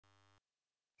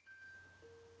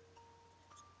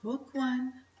Book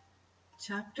 1,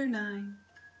 Chapter 9,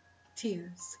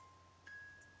 Tears.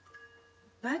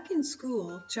 Back in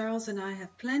school, Charles and I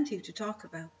have plenty to talk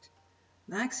about.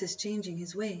 Max is changing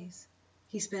his ways.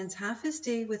 He spends half his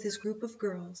day with his group of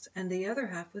girls and the other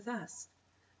half with us.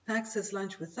 Max has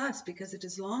lunch with us because it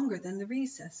is longer than the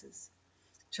recesses.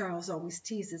 Charles always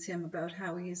teases him about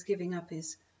how he is giving up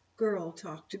his girl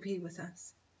talk to be with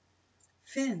us.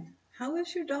 "Finn, how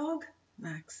is your dog?"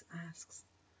 Max asks.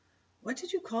 "What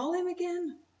did you call him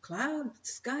again? Cloud,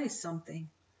 Sky something."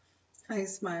 I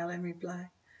smile and reply,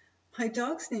 "My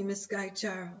dog's name is Sky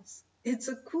Charles. It's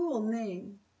a cool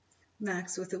name."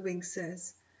 Max with a wink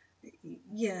says,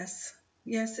 Yes,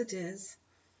 it is."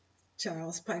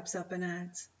 Charles pipes up and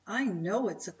adds, "I know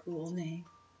it's a cool name."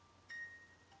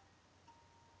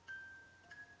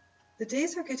 The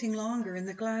days are getting longer in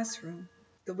the classroom.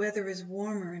 The weather is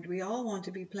warmer and we all want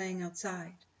to be playing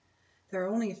outside. There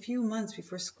are only a few months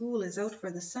before school is out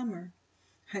for the summer.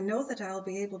 I know that I'll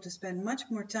be able to spend much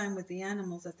more time with the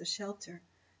animals at the shelter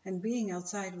and being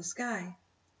outside with Sky.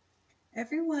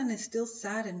 Everyone is still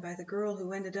saddened by the girl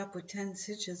who ended up with 10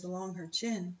 stitches along her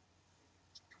chin.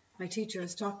 My teacher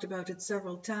has talked about it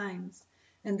several times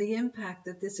and the impact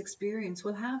that this experience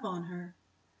will have on her.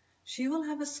 She will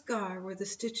have a scar where the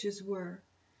stitches were,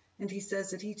 and he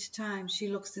says that each time she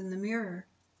looks in the mirror,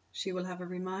 she will have a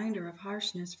reminder of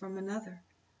harshness from another.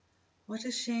 What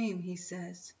a shame, he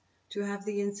says, to have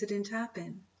the incident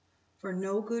happen, for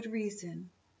no good reason,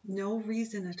 no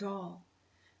reason at all,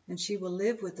 and she will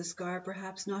live with the scar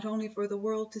perhaps not only for the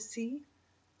world to see,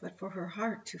 but for her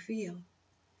heart to feel.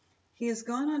 He has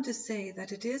gone on to say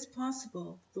that it is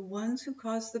possible the ones who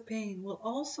cause the pain will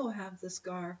also have the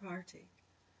scar of heartache,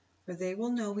 for they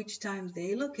will know each time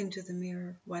they look into the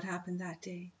mirror what happened that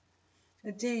day,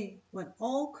 a day when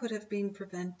all could have been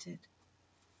prevented.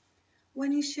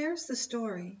 When he shares the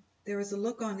story, there is a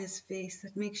look on his face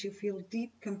that makes you feel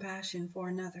deep compassion for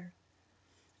another.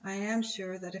 I am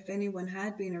sure that if anyone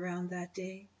had been around that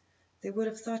day, they would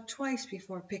have thought twice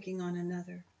before picking on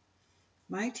another.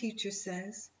 My teacher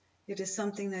says it is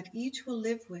something that each will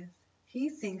live with.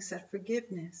 He thinks that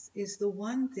forgiveness is the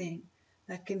one thing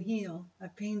that can heal a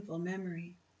painful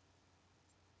memory.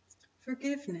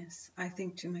 Forgiveness, I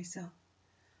think to myself.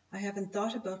 I haven't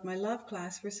thought about my love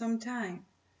class for some time,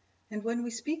 and when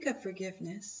we speak of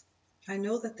forgiveness, I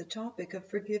know that the topic of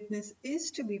forgiveness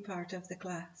is to be part of the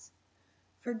class.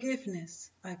 Forgiveness,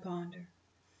 I ponder.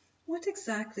 What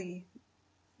exactly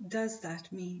does that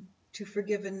mean, to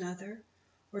forgive another,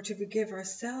 or to forgive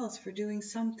ourselves for doing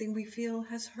something we feel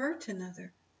has hurt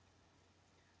another?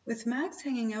 With Max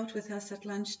hanging out with us at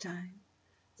lunchtime,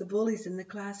 the bullies in the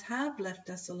class have left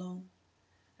us alone.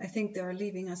 I think they are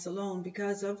leaving us alone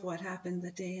because of what happened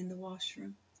that day in the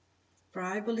washroom. For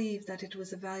I believe that it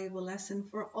was a valuable lesson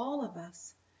for all of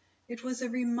us. It was a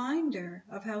reminder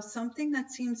of how something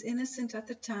that seems innocent at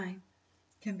the time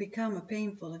can become a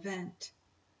painful event.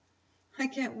 I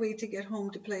can't wait to get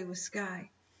home to play with Sky.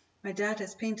 My dad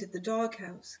has painted the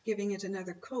doghouse, giving it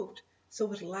another coat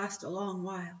so it'll last a long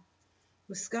while.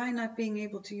 With Sky not being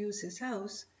able to use his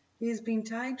house, he has been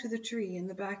tied to the tree in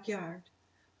the backyard.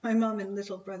 My mom and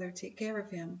little brother take care of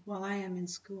him while I am in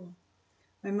school.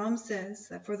 My mom says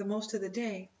that for the most of the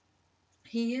day,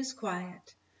 he is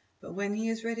quiet, but when he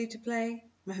is ready to play,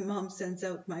 my mom sends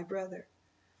out my brother.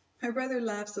 My brother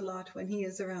laughs a lot when he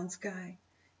is around Sky.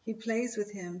 He plays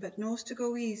with him, but knows to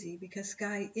go easy because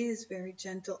Sky is very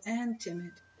gentle and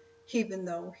timid, even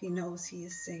though he knows he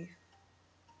is safe.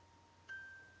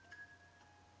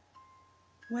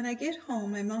 When I get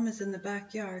home, my mom is in the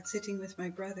backyard sitting with my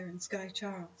brother and Sky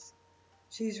Charles.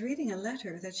 She is reading a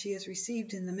letter that she has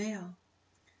received in the mail.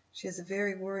 She has a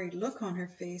very worried look on her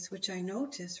face, which I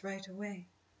notice right away.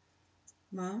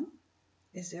 "Mom,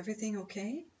 is everything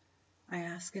okay?" I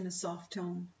ask in a soft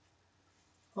tone.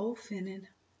 "Oh, Finnan,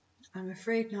 I'm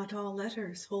afraid not all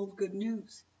letters hold good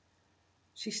news."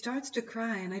 She starts to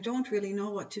cry and I don't really know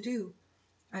what to do.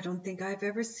 I don't think I've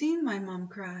ever seen my mom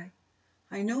cry.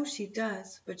 I know she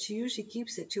does, but she usually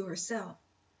keeps it to herself.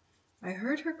 I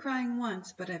heard her crying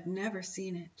once, but I've never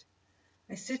seen it.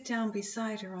 I sit down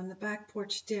beside her on the back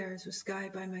porch stairs with Sky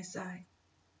by my side.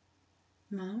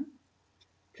 "Mom,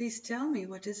 please tell me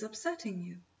what is upsetting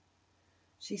you."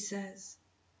 She says,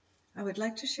 "I would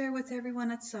like to share with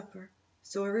everyone at supper,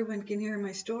 so everyone can hear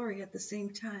my story at the same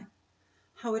time.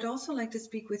 I would also like to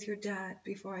speak with your dad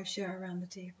before I share around the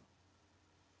table."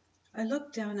 I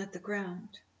look down at the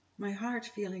ground, my heart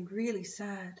feeling really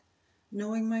sad,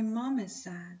 knowing my mom is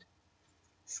sad.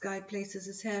 Sky places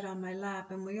his head on my lap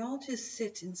and we all just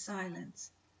sit in silence.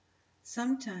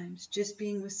 Sometimes just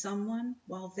being with someone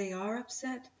while they are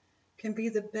upset can be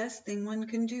the best thing one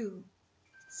can do.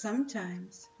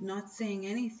 Sometimes not saying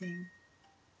anything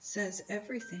says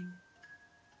everything.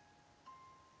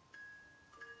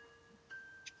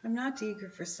 I'm not eager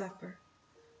for supper.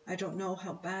 I don't know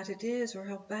how bad it is or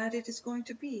how bad it is going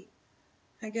to be.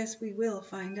 I guess we will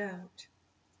find out.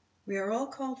 We are all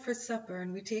called for supper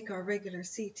and we take our regular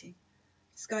seating.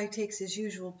 Sky takes his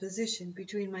usual position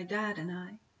between my dad and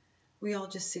I. We all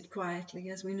just sit quietly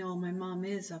as we know my mom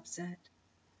is upset.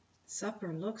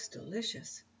 Supper looks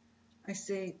delicious. I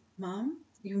say, Mom,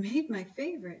 you made my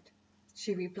favorite.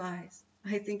 She replies,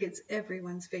 I think it's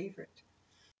everyone's favorite.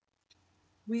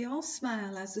 We all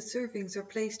smile as the servings are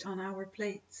placed on our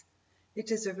plates.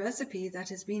 It is a recipe that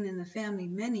has been in the family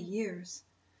many years.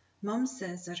 Mum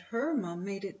says that her mum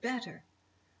made it better.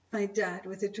 My dad,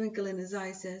 with a twinkle in his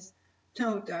eye, says,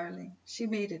 No, darling, she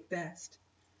made it best.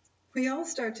 We all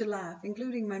start to laugh,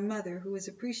 including my mother, who is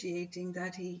appreciating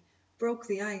that he broke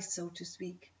the ice, so to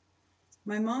speak.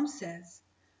 My mom says,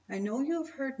 I know you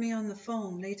have heard me on the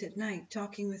phone late at night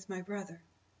talking with my brother.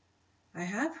 I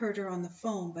have heard her on the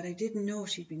phone, but I didn't know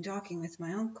she'd been talking with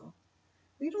my uncle.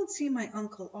 We don't see my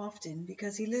uncle often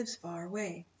because he lives far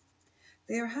away.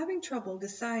 They are having trouble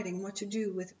deciding what to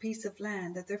do with a piece of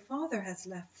land that their father has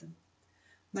left them.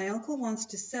 My uncle wants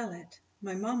to sell it.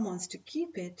 My mom wants to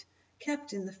keep it,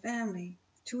 kept in the family,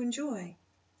 to enjoy.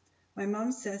 My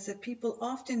mom says that people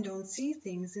often don't see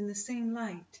things in the same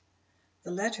light.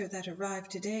 The letter that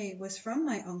arrived today was from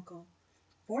my uncle,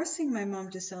 forcing my mom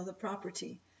to sell the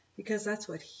property because that's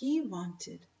what he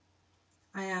wanted.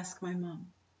 I ask my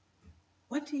mom,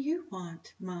 What do you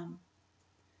want, Mom?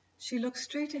 She looks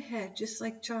straight ahead just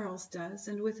like Charles does,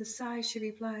 and with a sigh she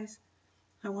replies,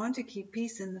 I want to keep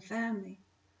peace in the family.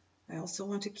 I also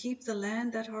want to keep the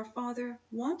land that our father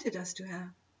wanted us to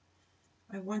have.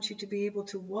 I want you to be able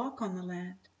to walk on the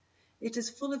land. It is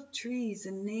full of trees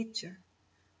and nature.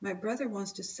 My brother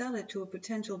wants to sell it to a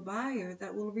potential buyer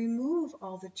that will remove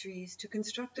all the trees to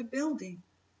construct a building,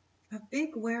 a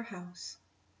big warehouse.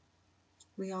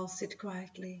 We all sit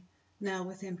quietly, now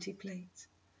with empty plates.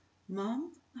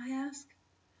 Mom, I ask,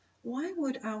 why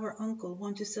would our uncle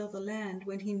want to sell the land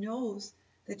when he knows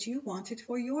that you want it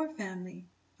for your family,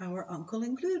 our uncle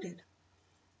included?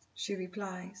 She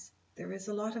replies, there is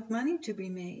a lot of money to be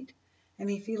made, and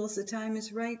he feels the time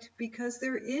is right because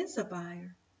there is a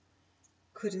buyer.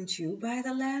 Couldn't you buy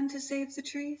the land to save the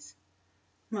trees?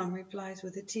 Mom replies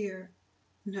with a tear,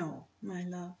 No, my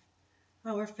love.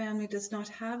 Our family does not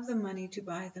have the money to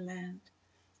buy the land.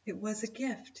 It was a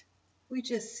gift. We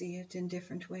just see it in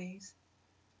different ways.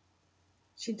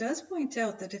 She does point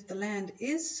out that if the land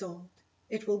is sold,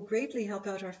 it will greatly help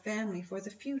out our family for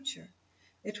the future.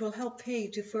 It will help pay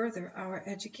to further our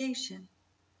education.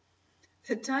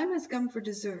 The time has come for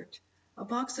dessert, a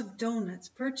box of donuts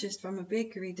purchased from a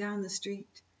bakery down the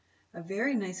street. A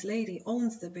very nice lady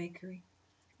owns the bakery.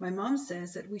 My mom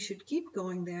says that we should keep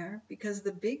going there because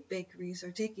the big bakeries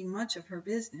are taking much of her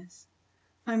business.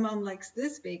 My mom likes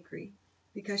this bakery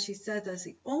because she says that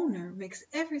the owner makes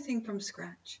everything from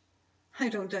scratch. I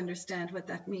don't understand what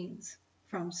that means,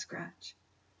 from scratch.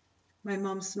 My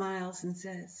mom smiles and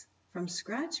says, from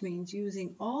scratch means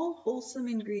using all wholesome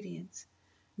ingredients,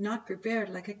 not prepared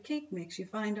like a cake mix you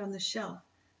find on the shelf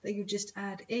that you just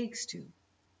add eggs to.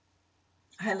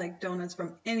 I like donuts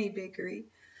from any bakery.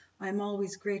 I'm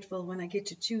always grateful when I get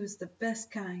to choose the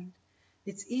best kind.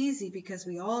 It's easy because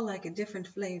we all like a different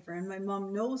flavor and my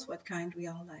mom knows what kind we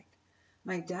all like.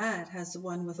 My dad has the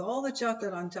one with all the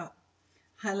chocolate on top.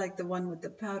 I like the one with the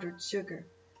powdered sugar.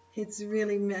 It's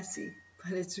really messy,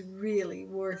 but it's really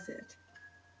worth it.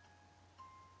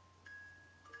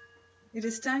 It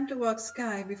is time to walk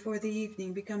Sky before the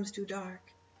evening becomes too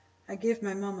dark. I give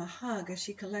my mom a hug as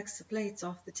she collects the plates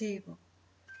off the table.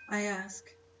 I ask,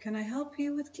 Can I help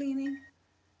you with cleaning?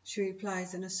 She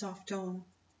replies in a soft tone,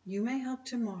 You may help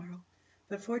tomorrow,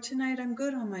 but for tonight I'm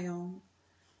good on my own.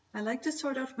 I like to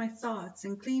sort out my thoughts,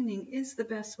 and cleaning is the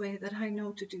best way that I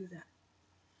know to do that.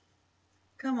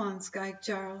 Come on, Sky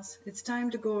Charles, it's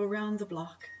time to go around the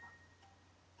block.